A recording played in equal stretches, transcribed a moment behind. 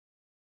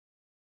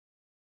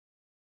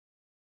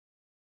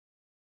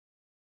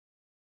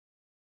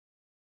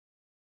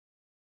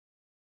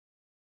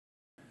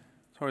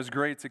So it's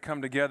great to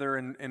come together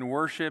and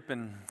worship.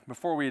 And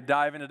before we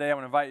dive in today, I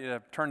want to invite you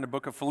to turn to the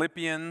book of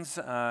Philippians.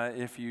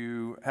 If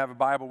you have a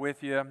Bible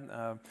with you,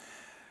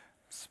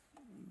 it's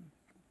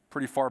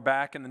pretty far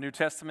back in the New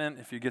Testament.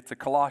 If you get to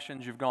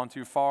Colossians, you've gone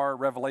too far.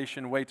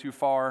 Revelation, way too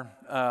far.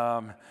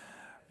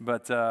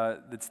 But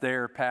it's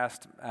there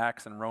past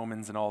Acts and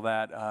Romans and all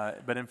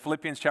that. But in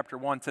Philippians chapter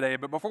 1 today.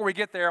 But before we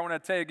get there, I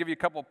want to give you a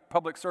couple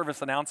public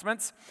service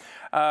announcements.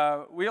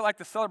 We like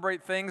to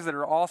celebrate things that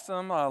are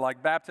awesome,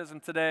 like baptism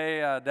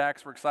today.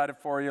 Dax, we're excited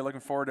for you.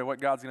 Looking forward to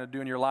what God's going to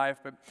do in your life.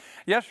 But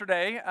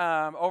yesterday,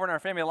 over in our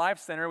Family Life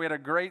Center, we had a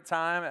great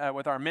time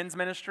with our men's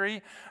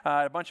ministry.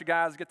 A bunch of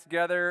guys get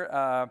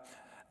together.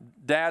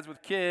 Dads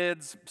with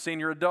kids,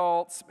 senior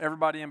adults,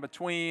 everybody in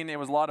between. It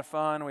was a lot of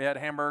fun. We had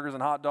hamburgers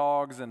and hot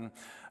dogs and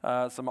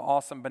some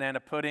awesome banana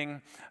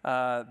pudding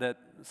that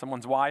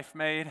someone's wife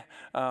made.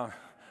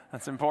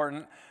 That's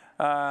important.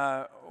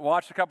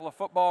 Watched a couple of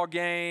football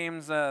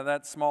games.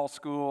 That small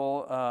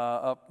school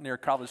up near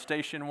College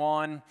Station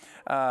won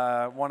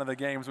one of the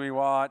games we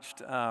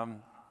watched.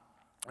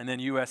 And then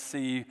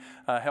USC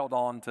held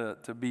on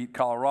to beat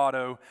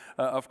Colorado,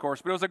 of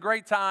course. But it was a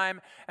great time.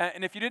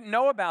 And if you didn't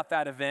know about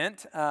that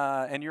event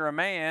and you're a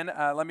man,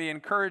 let me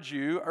encourage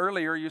you.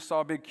 Earlier, you saw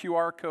a big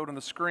QR code on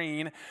the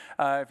screen.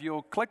 If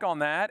you'll click on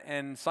that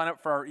and sign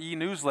up for our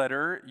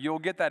e-newsletter, you'll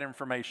get that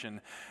information.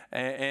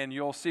 And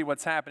you'll see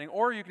what's happening.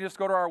 Or you can just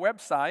go to our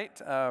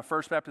website,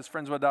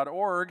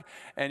 firstbaptistfriendswood.org,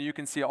 and you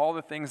can see all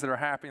the things that are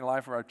happening in the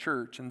life of our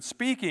church. And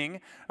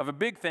speaking of a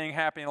big thing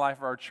happening in the life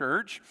of our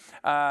church,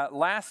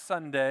 last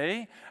Sunday,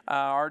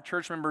 our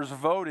church members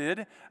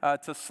voted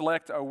to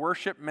select a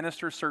worship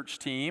minister search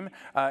team.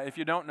 If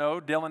you don't know,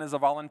 Dylan is a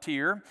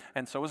volunteer,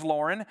 and so is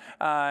Lauren.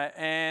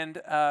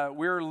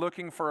 We're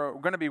looking for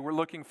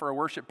a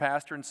worship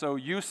pastor, and so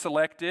you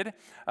selected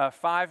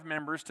 5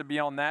 members to be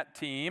on that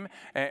team,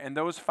 and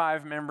those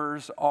 5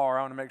 members are,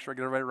 I want to make sure I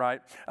get everybody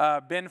right,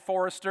 Ben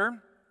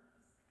Forrester,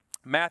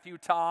 Matthew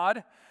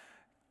Todd,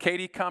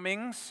 Katie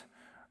Cummings,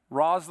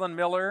 Rosalind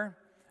Miller,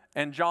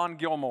 and John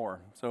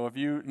Gilmore. So if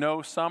you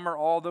know some or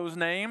all those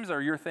names,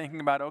 or you're thinking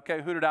about,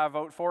 okay, who did I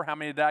vote for? How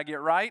many did I get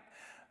right?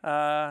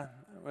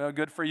 Well,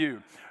 good for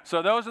you.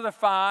 So those are the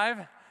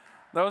 5.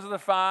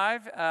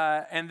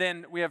 And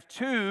then we have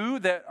 2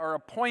 that are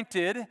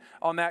appointed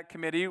on that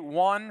committee.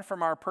 1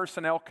 from our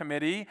personnel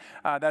committee,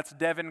 that's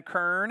Devin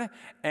Kern,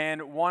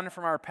 and 1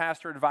 from our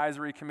pastor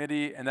advisory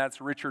committee, and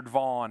that's Richard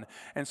Vaughn.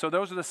 And so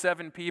those are the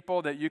 7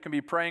 people that you can be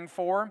praying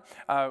for.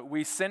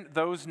 We sent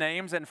those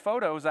names and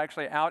photos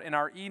actually out in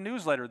our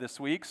e-newsletter this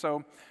week.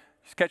 So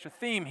just catch a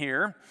theme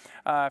here.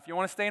 If you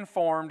want to stay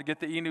informed,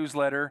 get the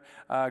e-newsletter,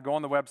 go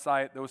on the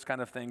website, those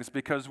kind of things.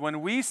 Because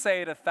when we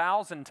say it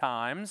 1,000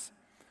 times,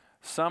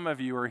 some of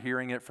you are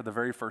hearing it for the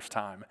very first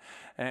time.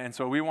 And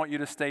so we want you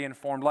to stay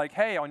informed. Like,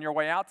 hey, on your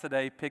way out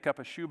today, pick up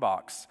a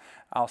shoebox.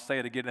 I'll say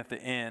it again at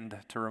the end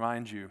to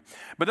remind you.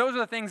 But those are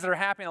the things that are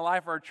happening in the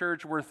life of our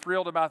church. We're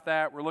thrilled about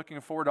that. We're looking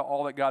forward to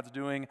all that God's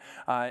doing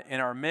in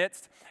our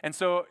midst. And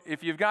so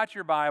if you've got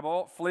your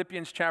Bible,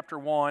 Philippians chapter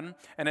 1,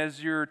 and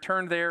as you're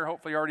turned there,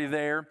 hopefully you're already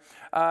there,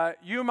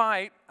 you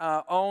might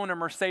own a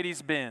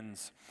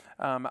Mercedes-Benz.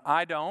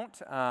 I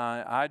don't.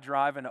 I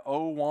drive an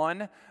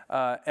 '01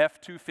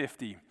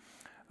 F-250.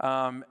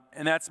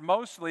 And that's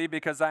mostly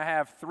because I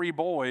have 3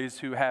 boys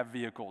who have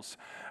vehicles.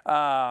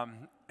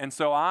 And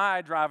so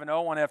I drive an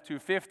 '01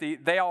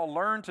 F-250. They all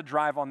learn to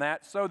drive on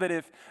that so that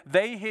if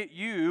they hit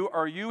you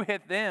or you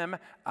hit them,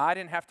 I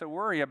didn't have to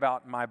worry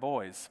about my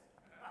boys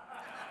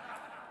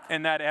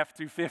in that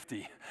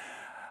F-250.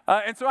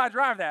 And so I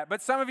drive that.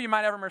 But some of you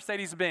might have a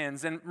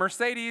Mercedes-Benz. And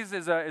Mercedes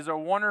is a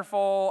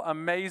wonderful,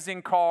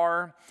 amazing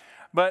car.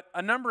 But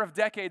a number of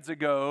decades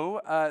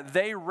ago,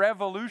 they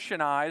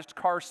revolutionized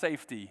car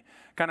safety.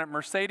 Kind of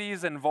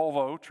Mercedes and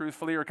Volvo,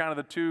 truthfully, are kind of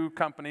the 2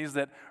 companies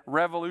that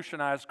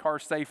revolutionized car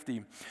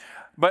safety.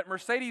 But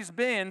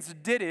Mercedes-Benz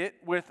did it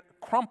with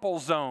crumple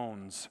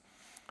zones.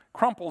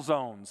 Crumple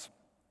zones.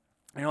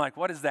 And you're like,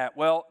 what is that?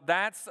 Well,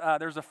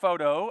 there's a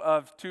photo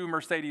of 2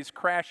 Mercedes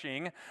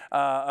crashing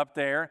up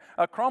there.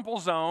 A crumple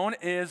zone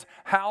is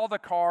how the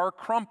car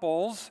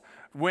crumples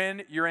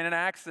when you're in an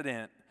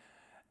accident.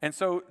 And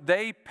so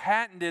they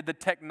patented the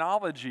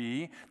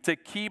technology to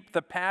keep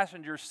the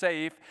passenger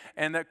safe,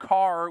 and the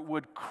car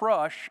would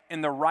crush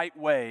in the right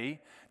way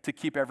to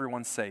keep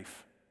everyone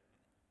safe.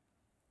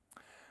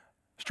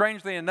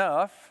 Strangely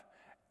enough,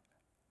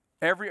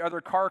 every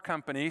other car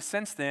company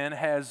since then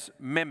has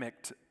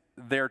mimicked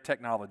their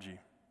technology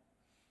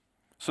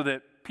so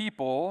that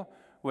people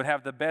would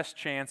have the best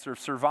chance of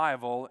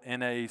survival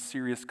in a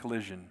serious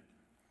collision.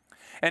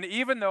 And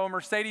even though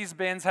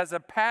Mercedes-Benz has a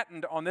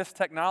patent on this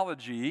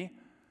technology,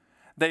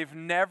 they've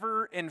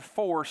never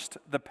enforced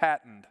the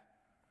patent,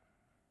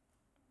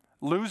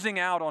 losing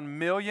out on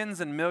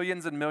millions and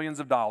millions and millions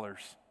of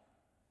dollars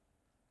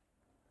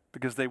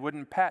because they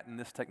wouldn't patent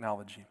this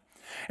technology.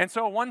 And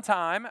so one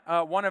time,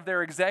 one of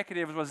their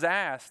executives was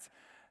asked,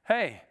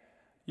 hey,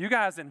 you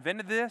guys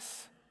invented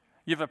this?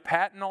 You have a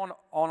patent on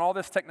all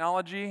this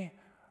technology?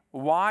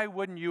 Why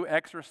wouldn't you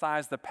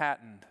exercise the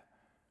patent?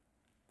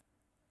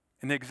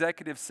 And the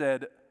executive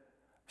said,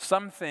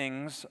 "Some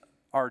things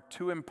are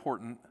too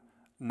important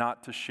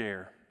not to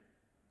share."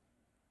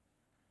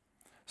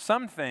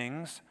 Some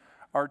things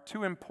are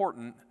too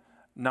important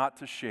not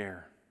to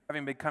share.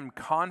 Having become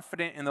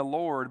confident in the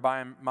Lord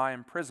by my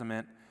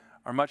imprisonment,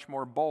 are much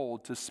more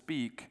bold to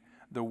speak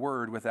the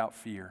word without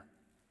fear.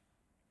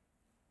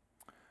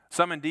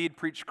 Some indeed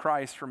preach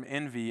Christ from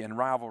envy and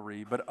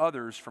rivalry, but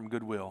others from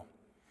goodwill.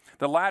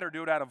 The latter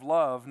do it out of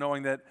love,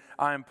 knowing that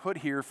I am put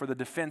here for the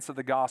defense of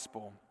the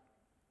gospel.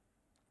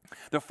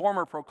 The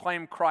former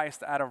proclaim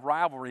Christ out of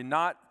rivalry,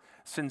 not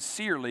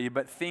sincerely,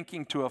 but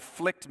thinking to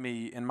afflict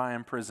me in my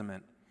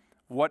imprisonment.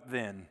 What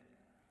then?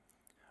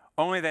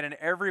 Only that in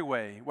every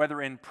way,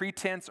 whether in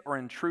pretense or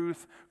in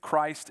truth,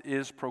 Christ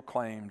is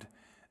proclaimed.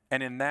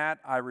 And in that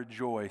I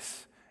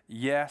rejoice.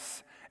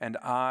 Yes, and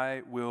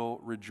I will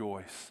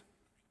rejoice.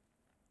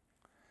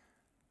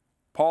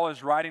 Paul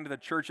is writing to the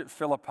church at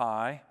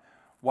Philippi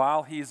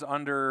while he's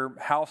under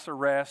house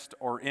arrest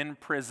or in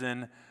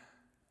prison,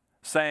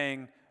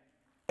 saying,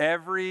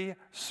 every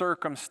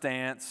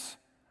circumstance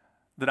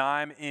that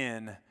I'm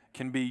in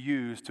can be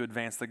used to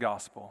advance the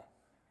gospel.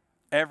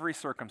 Every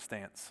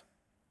circumstance.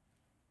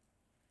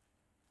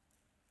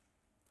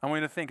 I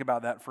want you to think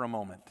about that for a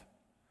moment.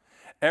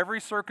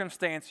 Every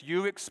circumstance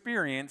you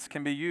experience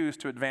can be used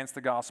to advance the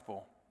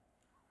gospel.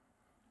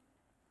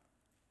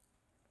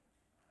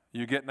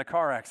 You get in a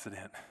car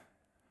accident.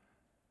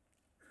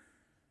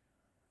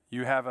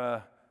 You have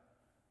a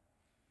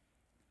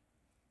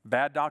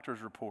bad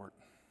doctor's report.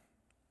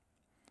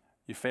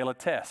 You fail a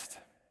test.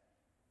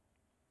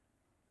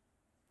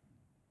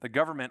 The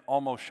government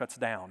almost shuts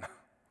down.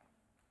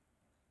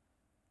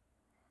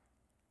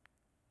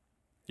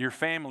 Your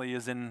family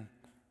is in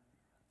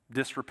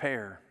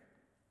disrepair.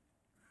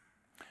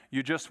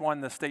 You just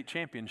won the state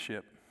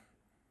championship.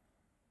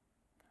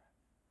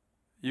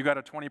 You got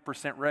a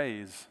 20%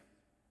 raise.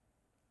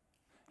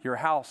 Your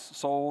house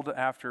sold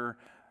after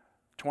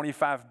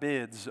 25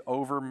 bids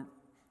over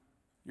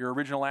your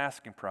original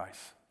asking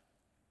price.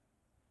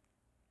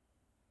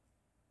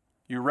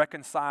 You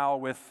reconcile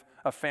with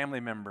a family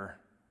member.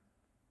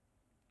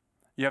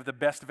 You have the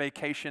best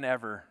vacation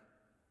ever.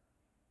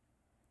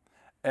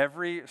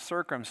 Every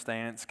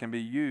circumstance can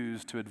be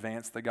used to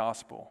advance the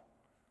gospel.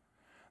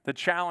 The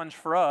challenge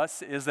for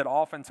us is that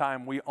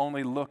oftentimes we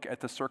only look at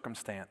the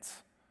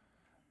circumstance.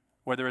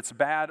 Whether it's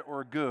bad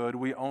or good,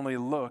 we only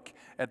look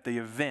at the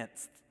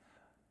events.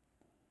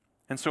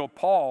 And so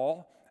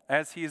Paul,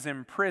 as he's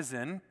in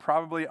prison,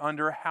 probably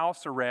under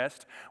house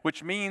arrest,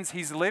 which means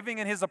he's living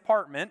in his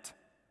apartment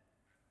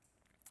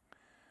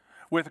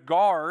with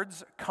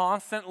guards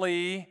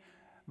constantly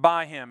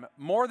by him.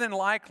 More than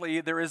likely,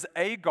 there is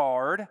a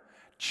guard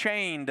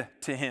chained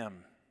to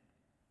him.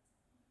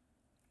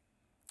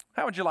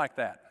 How would you like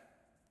that?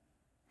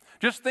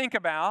 Just think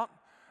about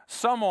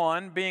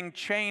someone being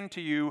chained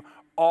to you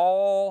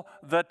all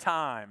the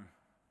time.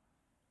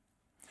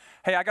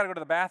 Hey, I got to go to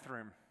the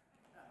bathroom.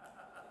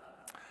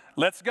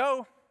 Let's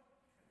go.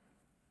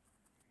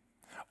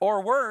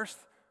 Or worse,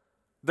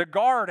 the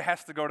guard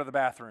has to go to the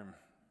bathroom.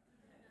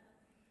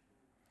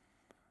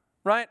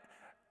 Right?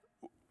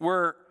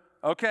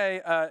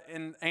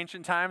 In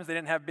ancient times, they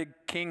didn't have big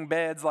king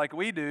beds like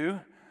we do.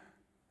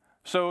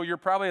 So you're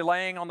probably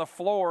laying on the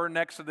floor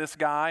next to this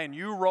guy, and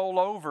you roll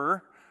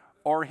over,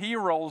 or he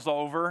rolls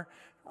over.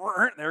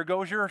 There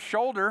goes your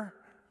shoulder,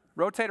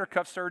 rotator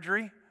cuff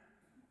surgery.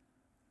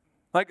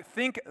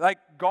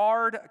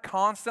 Guard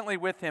constantly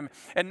with him.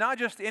 And not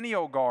just any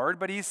old guard,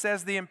 but he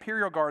says the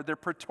imperial guard, the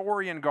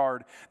Praetorian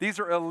guard. These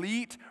are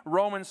elite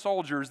Roman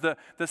soldiers. The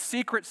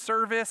secret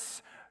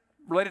service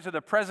related to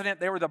the president,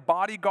 they were the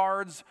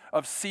bodyguards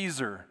of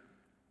Caesar.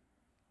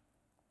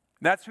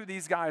 That's who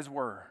these guys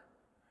were.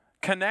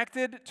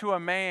 Connected to a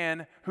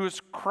man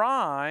whose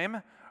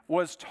crime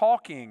was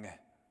talking.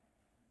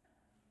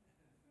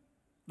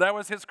 That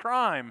was his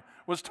crime,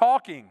 was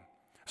talking.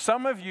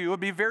 Some of you would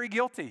be very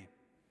guilty.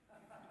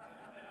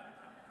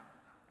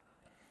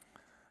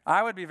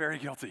 I would be very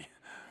guilty.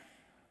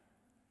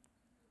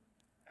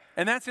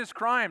 And that's his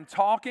crime,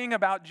 talking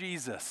about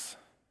Jesus.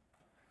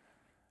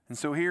 And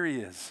so here he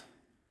is.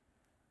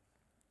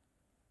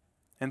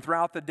 And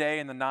throughout the day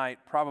and the night,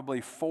 probably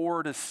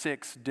 4 to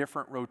 6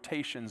 different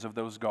rotations of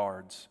those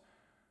guards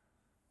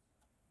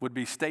would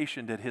be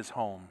stationed at his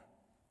home.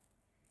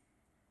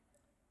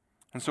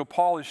 And so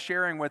Paul is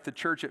sharing with the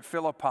church at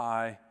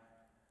Philippi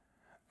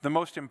the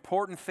most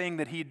important thing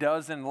that he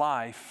does in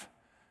life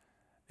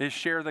is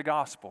share the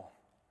gospel.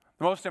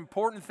 The most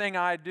important thing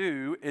I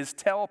do is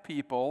tell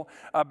people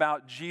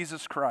about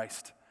Jesus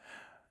Christ.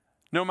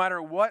 No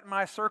matter what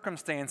my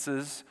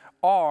circumstances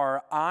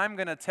are, I'm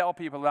going to tell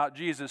people about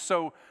Jesus.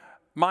 So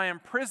my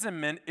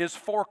imprisonment is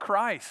for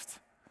Christ.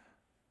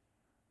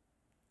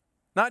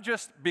 Not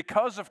just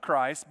because of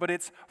Christ, but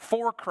it's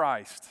for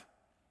Christ.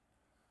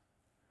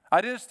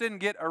 I just didn't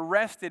get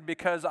arrested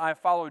because I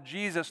followed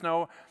Jesus.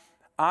 No,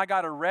 I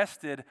got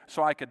arrested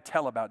so I could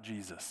tell about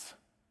Jesus.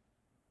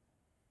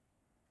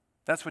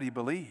 That's what he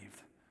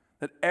believed.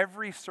 That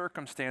every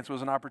circumstance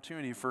was an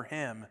opportunity for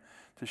him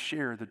to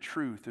share the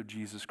truth of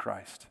Jesus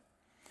Christ.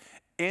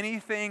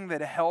 Anything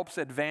that helps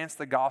advance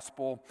the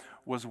gospel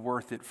was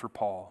worth it for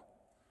Paul.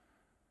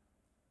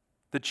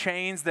 The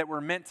chains that were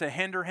meant to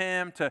hinder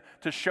him,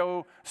 to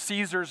show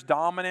Caesar's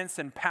dominance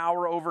and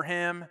power over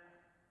him,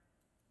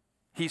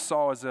 he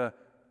saw as a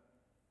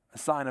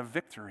sign of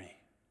victory.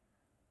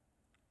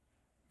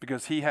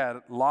 Because he had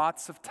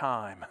lots of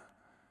time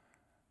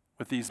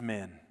with these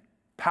men,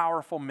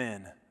 powerful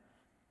men,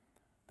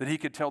 that he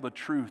could tell the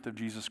truth of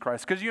Jesus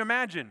Christ. Because you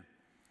imagine,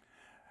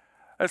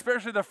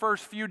 especially the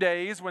first few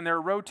days when they're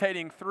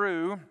rotating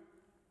through,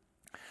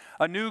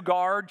 a new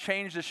guard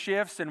changed the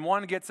shifts and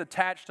one gets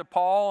attached to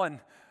Paul, and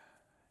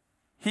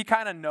he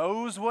kind of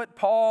knows what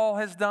Paul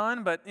has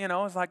done, but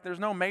it's like there's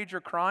no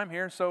major crime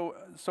here. So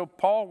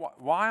Paul,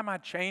 why am I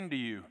chained to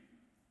you?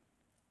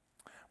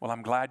 Well,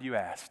 I'm glad you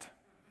asked.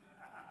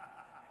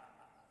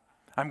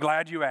 I'm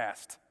glad you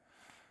asked.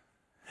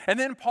 And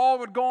then Paul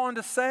would go on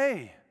to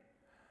say,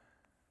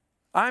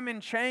 I'm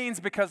in chains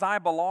because I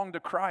belong to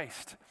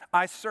Christ.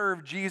 I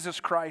serve Jesus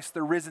Christ,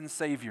 the risen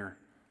Savior.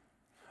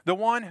 The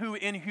one who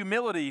in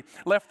humility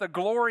left the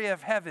glory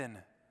of heaven,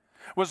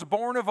 was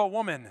born of a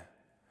woman,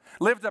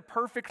 lived a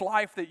perfect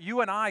life that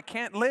you and I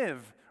can't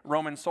live,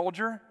 Roman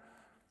soldier.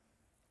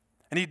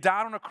 And he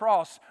died on a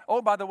cross.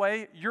 Oh, by the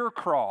way, your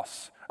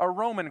cross, a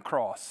Roman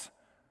cross.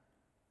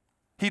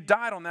 He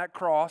died on that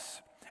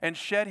cross and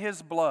shed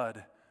his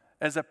blood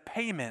as a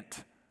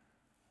payment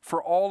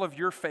for all of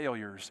your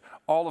failures,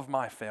 all of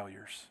my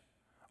failures,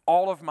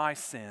 all of my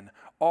sin,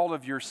 all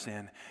of your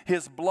sin.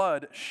 His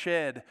blood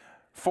shed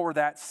for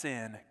that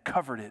sin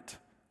covered it,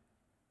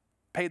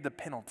 paid the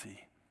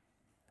penalty.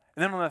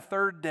 And then on the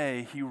third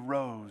day, he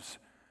rose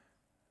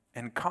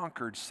and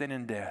conquered sin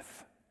and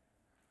death,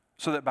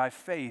 so that by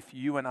faith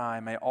you and I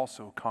may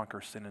also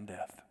conquer sin and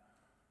death.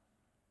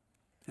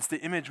 It's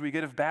the image we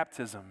get of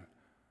baptism,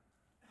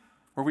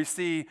 where we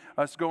see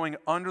us going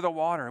under the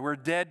water. We're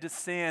dead to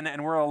sin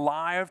and we're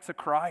alive to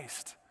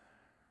Christ.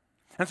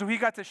 And so he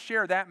got to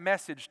share that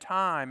message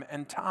time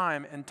and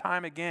time and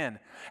time again.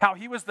 How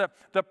he was the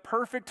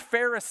perfect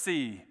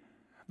Pharisee,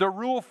 the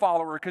rule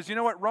follower. Because you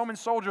know what? Roman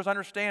soldiers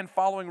understand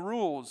following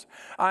rules.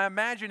 I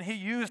imagine he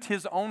used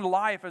his own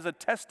life as a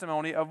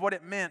testimony of what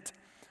it meant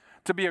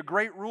to be a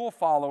great rule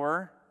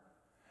follower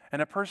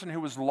and a person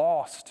who was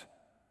lost,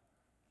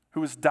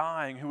 who was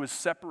dying, who was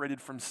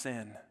separated from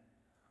sin.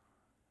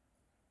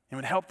 It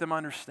would help them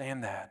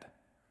understand that.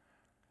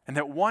 And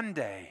that one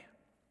day,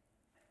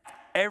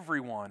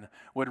 everyone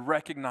would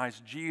recognize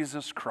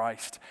Jesus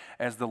Christ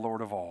as the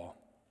Lord of all.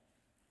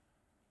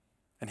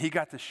 And he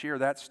got to share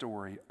that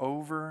story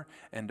over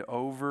and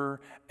over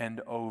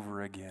and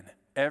over again.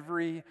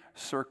 Every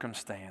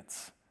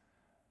circumstance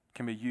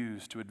can be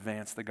used to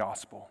advance the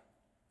gospel.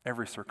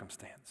 Every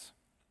circumstance.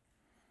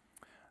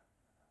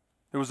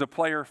 There was a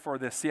player for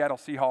the Seattle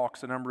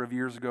Seahawks a number of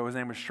years ago. His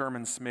name was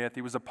Sherman Smith.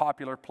 He was a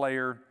popular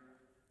player.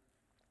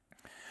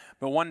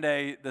 But one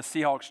day, the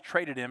Seahawks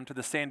traded him to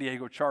the San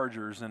Diego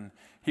Chargers, and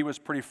he was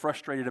pretty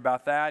frustrated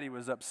about that. He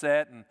was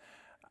upset, and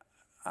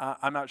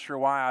I'm not sure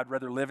why. I'd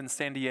rather live in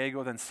San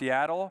Diego than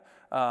Seattle.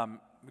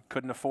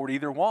 Couldn't afford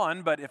either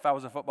one, but if I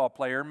was a football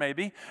player,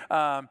 maybe.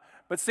 But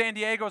San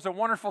Diego is a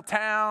wonderful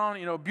town,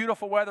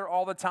 beautiful weather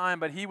all the time,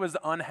 but he was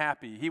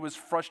unhappy. He was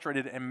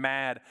frustrated and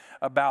mad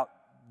about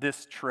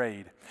this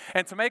trade.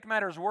 And to make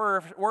matters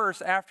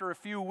worse, after a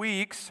few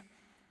weeks,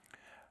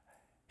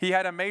 he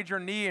had a major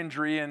knee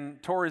injury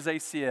and tore his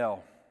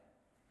ACL.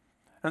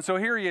 And so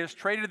here he is,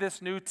 traded to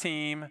this new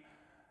team,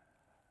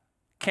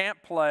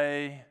 can't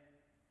play,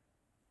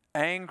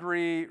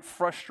 angry,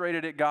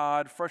 frustrated at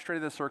God,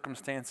 frustrated at the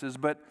circumstances.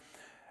 But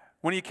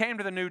when he came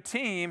to the new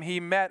team, he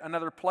met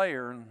another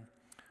player. And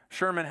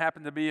Sherman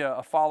happened to be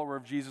a follower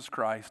of Jesus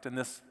Christ, and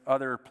this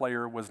other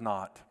player was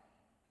not.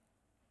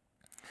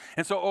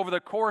 And so over the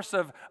course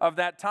of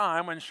that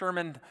time, when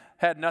Sherman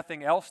had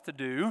nothing else to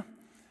do,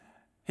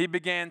 he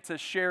began to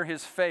share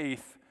his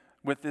faith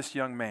with this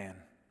young man.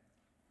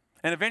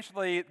 And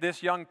eventually,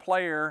 this young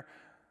player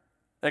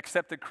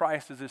accepted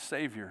Christ as his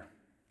Savior.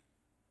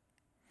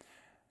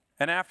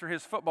 And after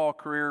his football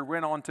career,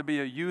 went on to be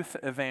a youth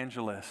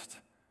evangelist.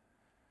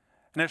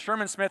 And as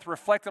Sherman Smith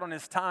reflected on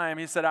his time,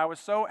 he said, I was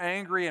so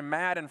angry and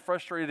mad and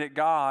frustrated at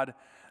God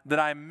that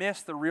I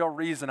missed the real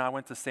reason I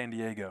went to San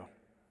Diego.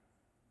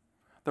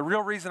 The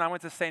real reason I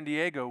went to San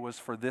Diego was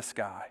for this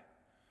guy.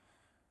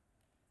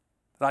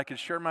 That I could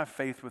share my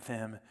faith with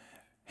him.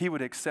 He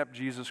would accept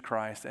Jesus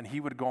Christ, and he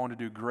would go on to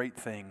do great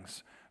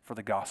things for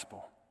the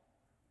gospel.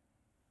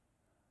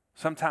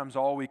 Sometimes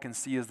all we can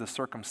see is the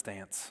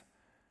circumstance.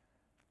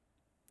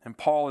 And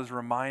Paul is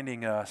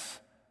reminding us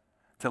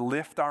to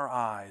lift our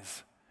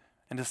eyes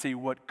and to see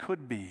what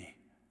could be.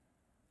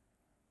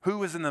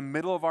 Who is in the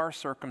middle of our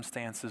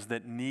circumstances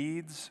that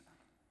needs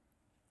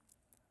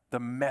the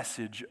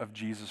message of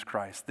Jesus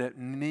Christ, that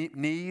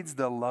needs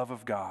the love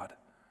of God?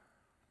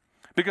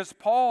 Because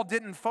Paul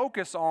didn't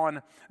focus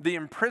on the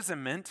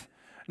imprisonment.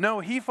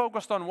 No, he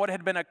focused on what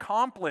had been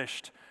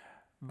accomplished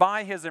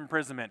by his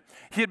imprisonment.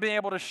 He had been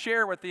able to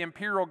share with the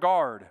imperial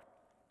guard.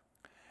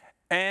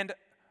 And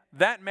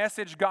that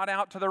message got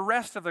out to the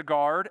rest of the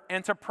guard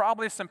and to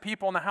probably some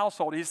people in the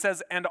household. He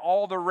says, and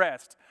all the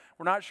rest.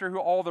 We're not sure who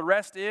all the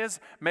rest is.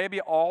 Maybe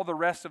all the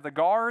rest of the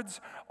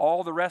guards,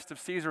 all the rest of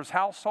Caesar's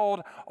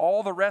household,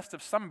 all the rest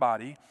of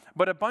somebody.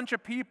 But a bunch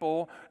of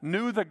people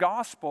knew the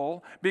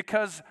gospel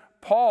because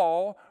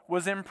Paul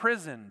was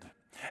imprisoned.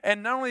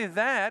 And not only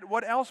that,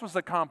 what else was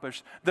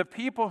accomplished? The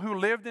people who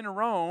lived in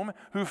Rome,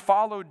 who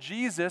followed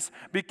Jesus,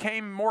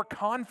 became more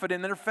confident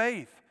in their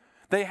faith.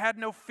 They had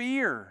no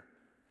fear.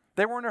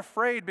 They weren't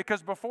afraid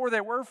because before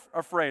they were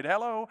afraid.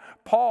 Hello,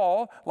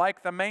 Paul,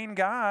 like the main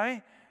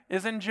guy,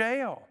 is in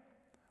jail.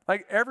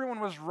 Like everyone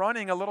was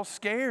running a little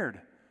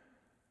scared.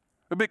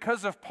 But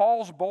because of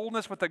Paul's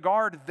boldness with the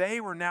guard, they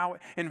were now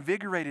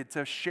invigorated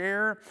to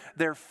share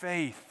their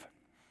faith.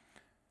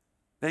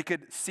 They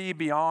could see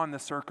beyond the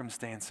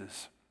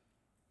circumstances.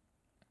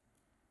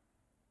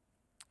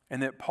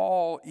 And that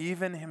Paul,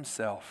 even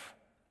himself,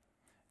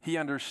 he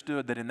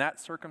understood that in that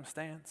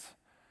circumstance,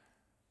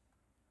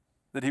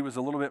 that he was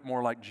a little bit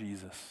more like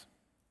Jesus.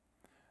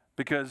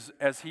 Because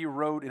as he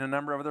wrote in a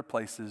number of other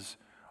places,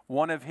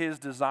 one of his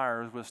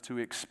desires was to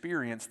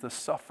experience the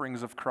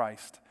sufferings of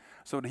Christ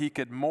so that he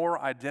could more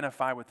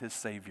identify with his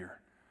Savior.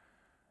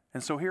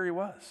 And so here he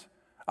was,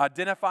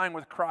 identifying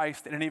with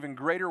Christ in an even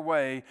greater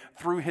way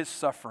through his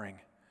suffering.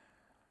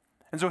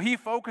 And so he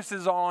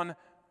focuses on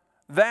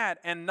that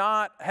and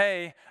not,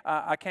 hey,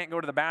 I can't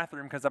go to the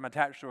bathroom because I'm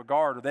attached to a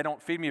guard, or they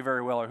don't feed me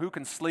very well, or who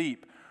can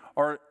sleep,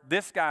 or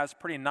this guy's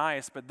pretty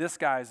nice, but this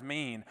guy's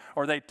mean,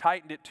 or they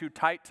tightened it too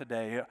tight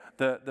today,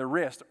 the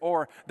wrist,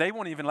 or they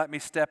won't even let me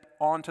step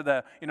onto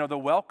the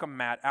welcome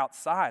mat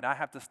outside. I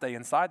have to stay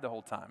inside the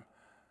whole time.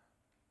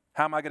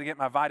 How am I going to get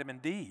my vitamin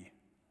D?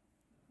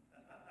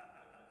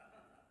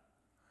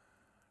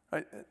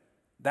 Right?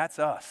 That's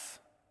us.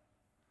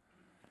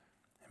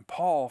 And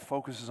Paul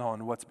focuses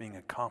on what's being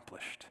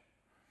accomplished.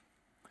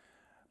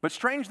 But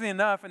strangely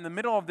enough, in the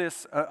middle of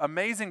this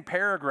amazing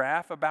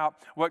paragraph about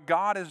what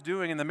God is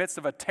doing in the midst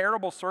of a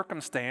terrible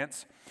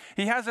circumstance,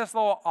 he has this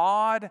little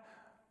odd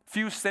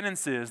few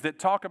sentences that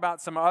talk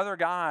about some other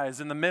guys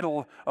in the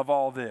middle of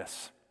all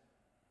this.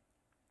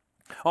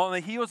 On the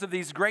heels of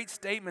these great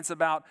statements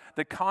about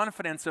the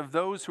confidence of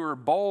those who are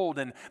bold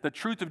and the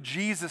truth of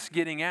Jesus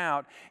getting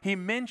out, he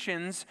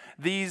mentions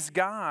these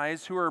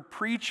guys who are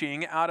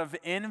preaching out of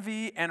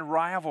envy and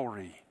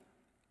rivalry.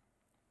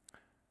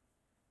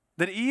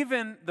 That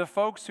even the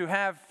folks who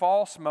have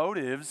false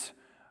motives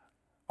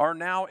are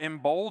now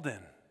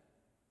emboldened.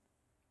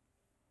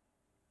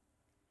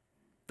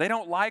 They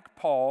don't like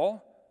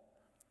Paul.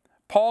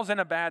 Paul's in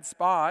a bad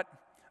spot.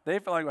 They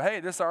feel like,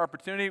 hey, this is our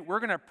opportunity. We're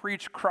going to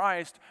preach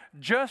Christ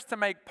just to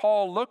make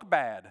Paul look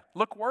bad,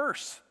 look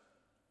worse.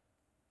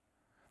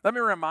 Let me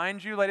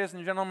remind you, ladies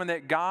and gentlemen,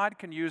 that God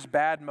can use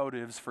bad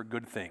motives for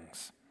good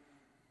things.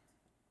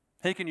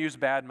 He can use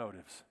bad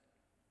motives.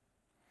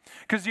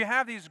 Because you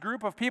have these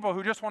group of people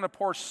who just want to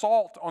pour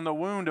salt on the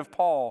wound of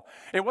Paul.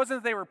 It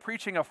wasn't that they were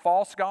preaching a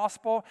false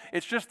gospel.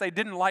 It's just they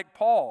didn't like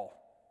Paul.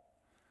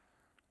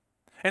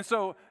 And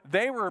so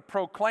they were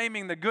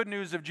proclaiming the good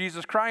news of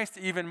Jesus Christ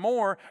even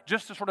more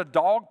just to sort of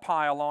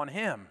dogpile on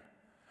him.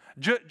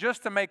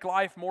 Just to make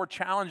life more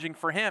challenging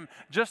for him.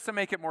 Just to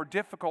make it more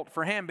difficult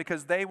for him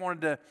because they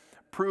wanted to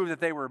prove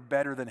that they were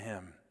better than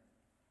him.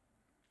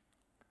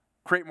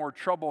 Create more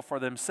trouble for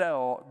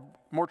themselves,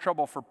 more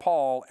trouble for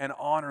Paul, and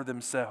honor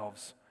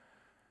themselves.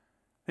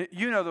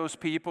 You know those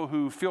people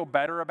who feel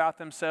better about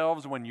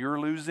themselves when you're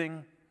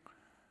losing?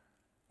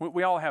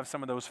 We all have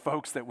some of those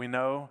folks that we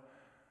know.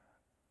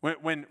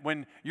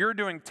 When you're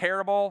doing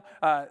terrible,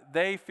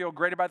 they feel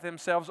great about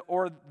themselves,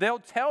 or they'll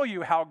tell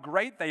you how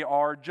great they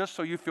are just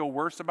so you feel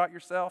worse about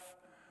yourself.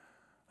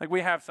 Like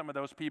we have some of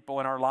those people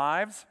in our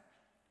lives.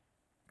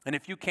 And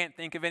if you can't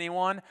think of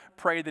anyone,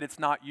 pray that it's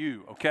not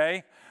you,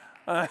 okay?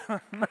 Pray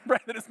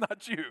that it's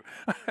not you.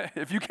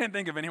 If you can't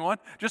think of anyone,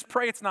 just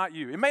pray it's not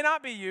you. It may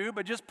not be you,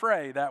 but just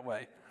pray that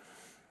way.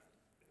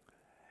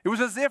 It was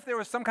as if there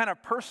was some kind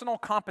of personal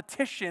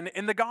competition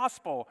in the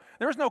gospel.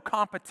 There was no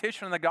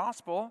competition in the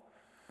gospel.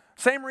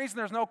 Same reason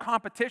there's no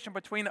competition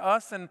between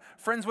us and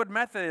Friendswood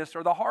Methodist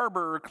or the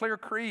Harbor or Clear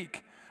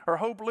Creek or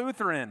Hope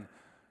Lutheran.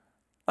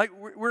 Like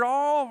we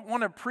all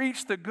want to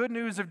preach the good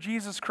news of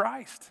Jesus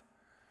Christ.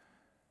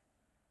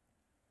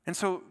 And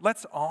so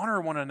let's honor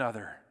one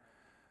another.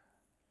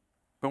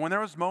 But when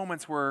there was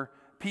moments where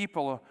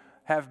people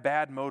have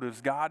bad motives,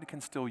 God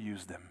can still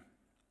use them.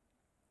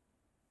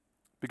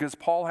 Because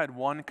Paul had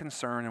one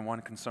concern and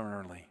one concern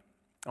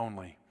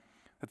only,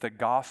 that the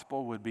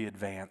gospel would be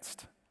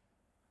advanced.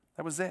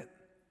 That was it.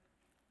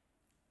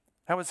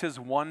 That was his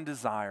one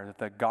desire, that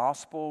the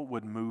gospel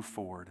would move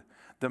forward.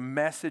 The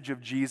message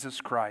of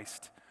Jesus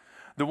Christ.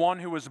 The one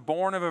who was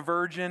born of a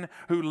virgin,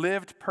 who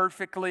lived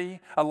perfectly,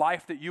 a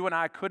life that you and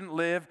I couldn't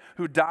live,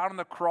 who died on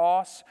the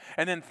cross,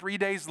 and then 3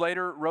 days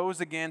later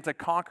rose again to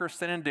conquer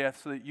sin and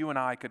death so that you and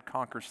I could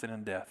conquer sin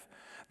and death.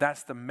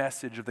 That's the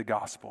message of the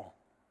gospel.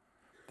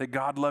 That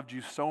God loved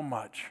you so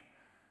much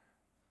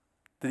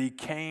that he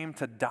came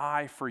to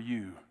die for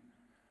you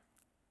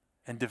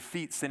and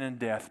defeat sin and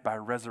death by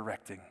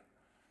resurrecting.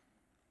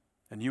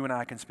 And you and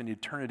I can spend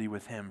eternity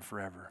with him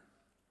forever.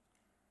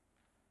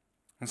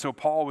 And so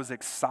Paul was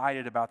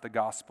excited about the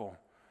gospel.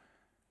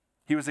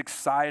 He was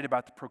excited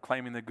about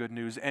proclaiming the good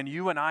news. And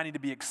you and I need to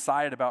be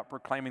excited about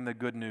proclaiming the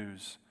good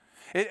news.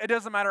 It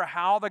doesn't matter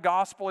how the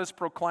gospel is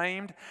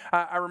proclaimed.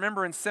 I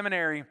remember in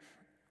seminary,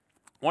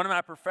 one of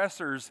my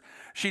professors,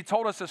 she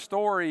told us a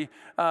story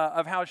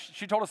of how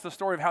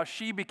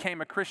she became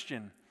a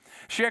Christian.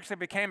 She actually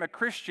became a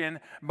Christian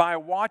by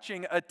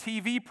watching a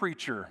TV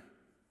preacher.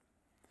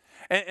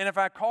 And if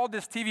I called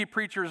this TV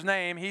preacher's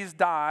name, he's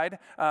died.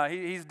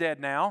 He's dead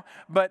now.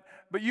 But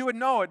you would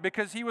know it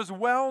because he was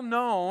well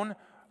known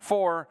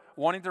for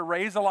wanting to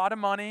raise a lot of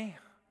money,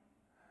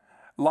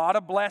 a lot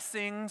of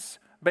blessings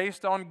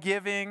based on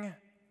giving,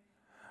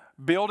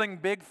 building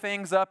big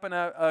things up in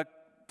a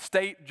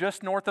state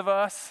just north of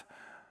us,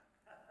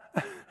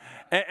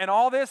 and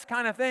all this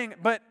kind of thing.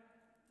 But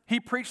he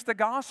preached the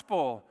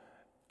gospel,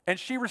 and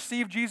she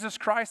received Jesus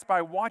Christ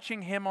by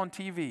watching him on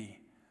TV.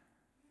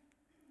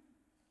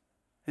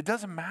 It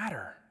doesn't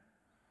matter.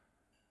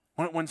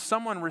 When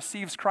someone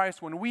receives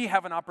Christ, when we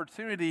have an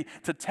opportunity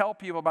to tell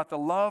people about the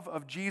love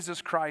of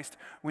Jesus Christ,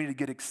 we need to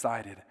get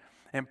excited.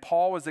 And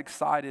Paul was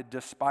excited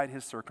despite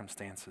his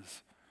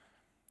circumstances.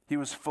 He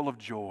was full of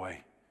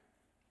joy.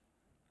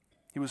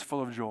 He was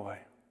full of joy.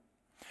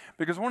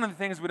 Because one of the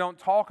things we don't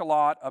talk a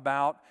lot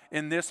about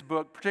in this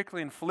book,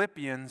 particularly in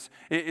Philippians,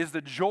 is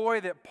the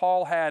joy that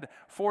Paul had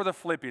for the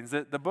Philippians.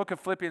 The book of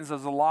Philippians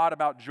is a lot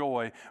about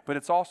joy, but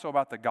it's also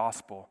about the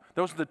gospel.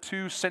 Those are the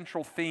two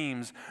central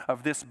themes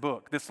of this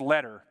book, this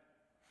letter,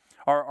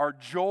 are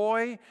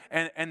joy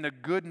and the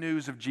good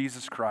news of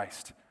Jesus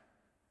Christ.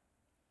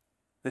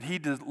 That he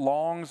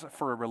longs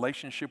for a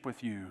relationship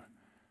with you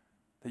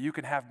that you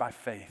can have by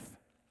faith.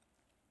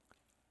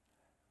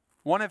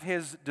 One of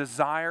his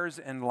desires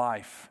in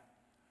life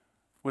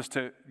was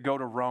to go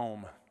to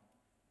Rome.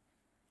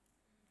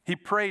 He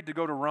prayed to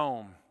go to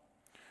Rome.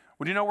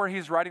 Would you know where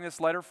he's writing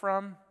this letter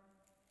from?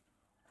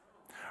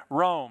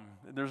 Rome.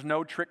 There's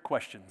no trick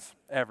questions,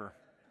 ever.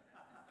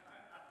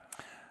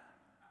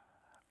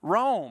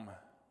 Rome.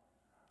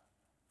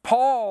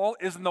 Paul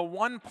is in the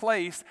one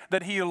place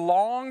that he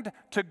longed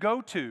to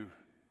go to.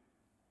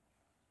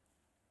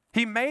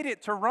 He made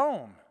it to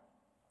Rome.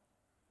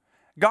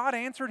 God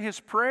answered his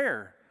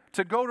prayer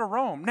to go to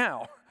Rome.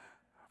 Now,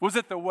 was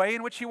it the way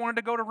in which he wanted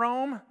to go to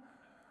Rome?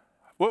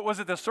 What was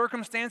it, the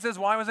circumstances?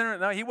 Why was it?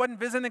 No, he wasn't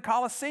visiting the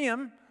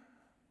Colosseum.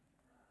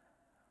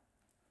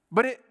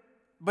 But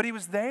he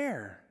was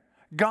there.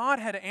 God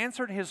had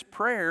answered his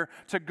prayer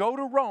to go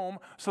to Rome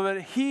so that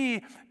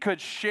he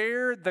could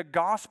share the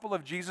gospel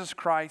of Jesus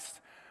Christ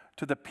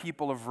to the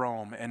people of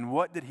Rome. And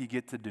what did he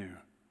get to do?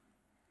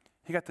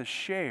 He got to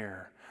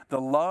share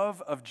the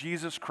love of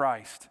Jesus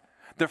Christ,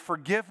 the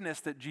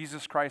forgiveness that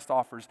Jesus Christ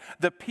offers,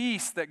 the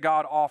peace that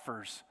God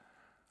offers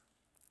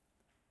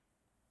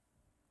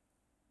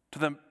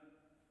to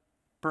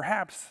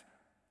perhaps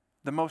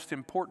the most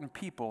important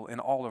people in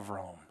all of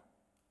Rome,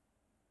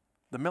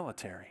 the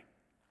military.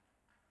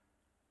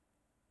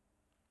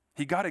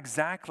 He got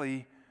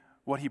exactly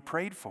what he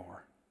prayed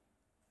for.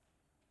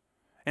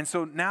 And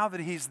so now that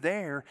he's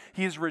there,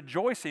 he is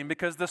rejoicing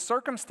because the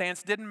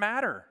circumstance didn't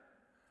matter.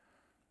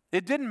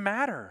 It didn't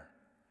matter.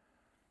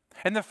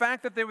 And the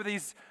fact that there were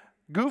these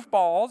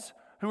goofballs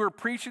who were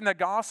preaching the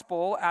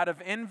gospel out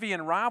of envy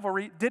and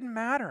rivalry didn't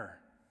matter.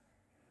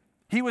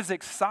 He was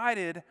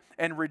excited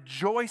and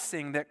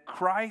rejoicing that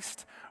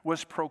Christ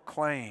was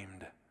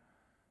proclaimed.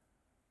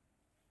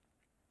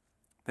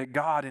 That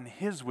God, in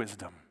his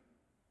wisdom,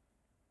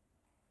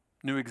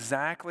 knew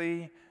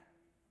exactly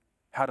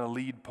how to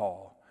lead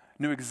Paul,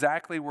 knew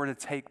exactly where to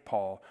take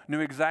Paul, knew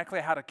exactly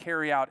how to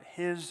carry out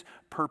his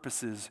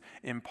purposes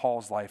in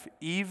Paul's life,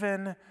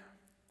 even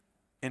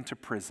into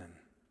prison.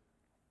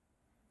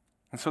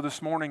 And so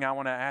this morning I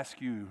want to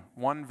ask you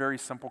one very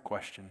simple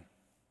question.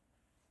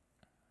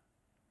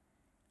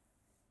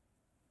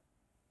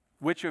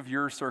 Which of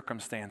your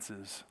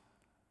circumstances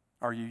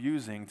are you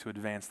using to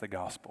advance the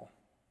gospel?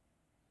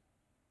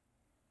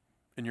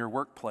 In your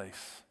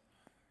workplace,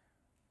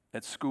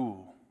 at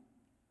school,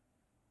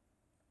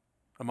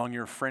 among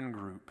your friend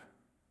group,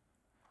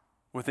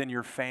 within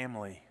your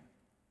family?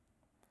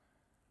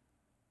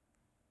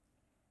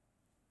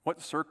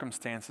 What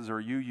circumstances are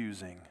you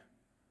using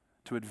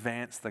to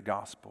advance the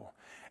gospel?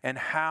 And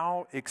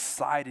how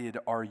excited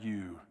are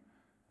you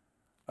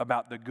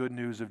about the good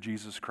news of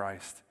Jesus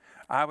Christ?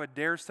 I would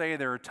dare say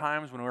there are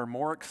times when we're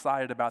more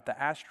excited about the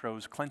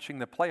Astros clinching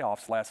the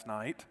playoffs last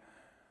night.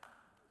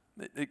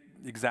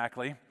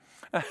 Exactly.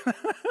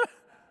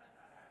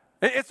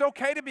 It's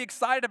okay to be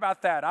excited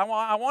about that. I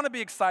want to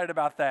be excited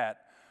about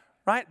that,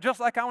 right? Just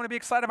like I want to be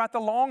excited about the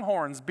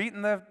Longhorns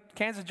beating the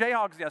Kansas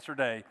Jayhawks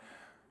yesterday.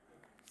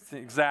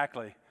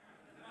 Exactly.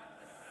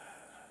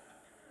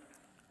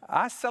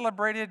 I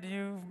celebrated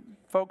you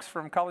folks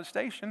from College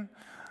Station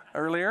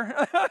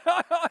earlier.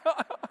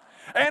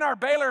 And our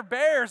Baylor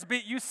Bears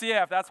beat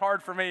UCF. That's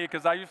hard for me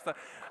because I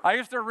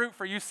used to root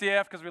for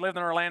UCF because we lived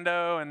in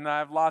Orlando and I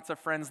have lots of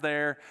friends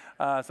there.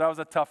 So that was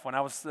a tough one.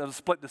 It was a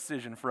split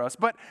decision for us.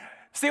 But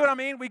see what I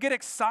mean? We get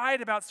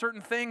excited about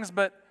certain things,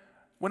 but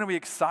when are we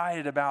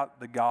excited about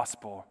the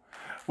gospel?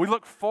 We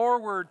look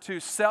forward to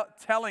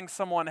telling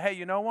someone, hey,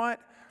 you know what?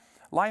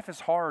 Life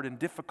is hard and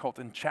difficult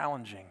and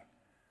challenging.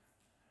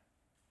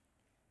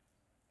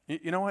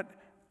 You know what?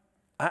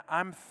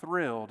 I'm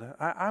thrilled.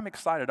 I'm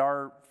excited.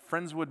 Our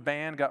Friendswood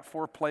band got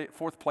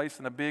fourth place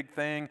in a big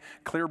thing.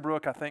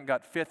 Clearbrook, I think,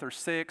 got 5th or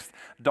 6th.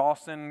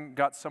 Dawson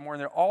got somewhere in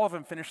there. All of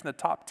them finished in the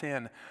top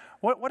 10.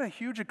 What a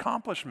huge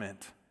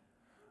accomplishment.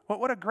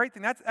 What a great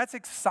thing. That's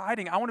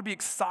exciting. I want to be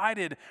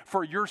excited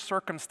for your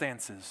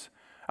circumstances.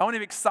 I want to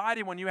be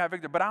excited when you have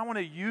victory, but I want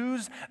to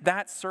use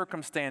that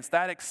circumstance,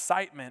 that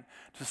excitement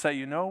to say,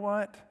 you know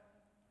what?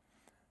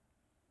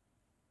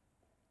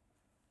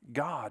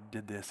 God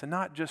did this, and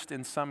not just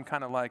in some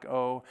kind of like,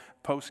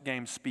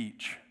 post-game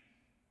speech.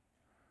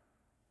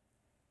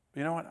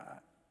 You know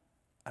what?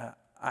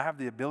 I have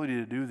the ability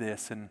to do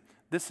this, and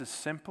this is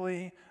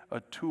simply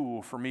a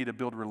tool for me to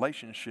build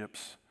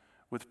relationships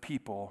with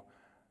people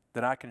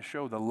that I can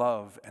show the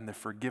love and the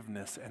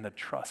forgiveness and the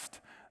trust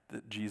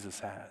that Jesus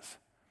has.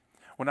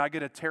 When I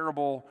get a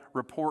terrible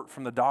report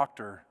from the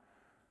doctor,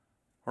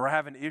 or I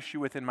have an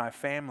issue within my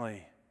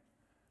family,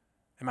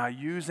 am I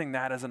using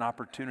that as an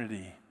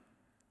opportunity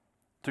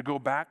to go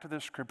back to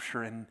the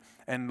Scripture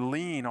and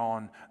lean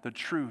on the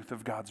truth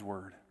of God's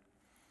Word?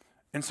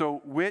 And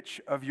so,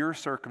 which of your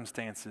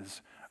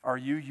circumstances are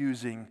you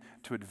using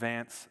to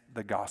advance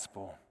the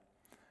gospel?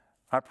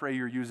 I pray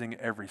you're using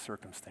every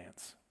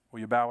circumstance.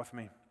 Will you bow with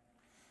me?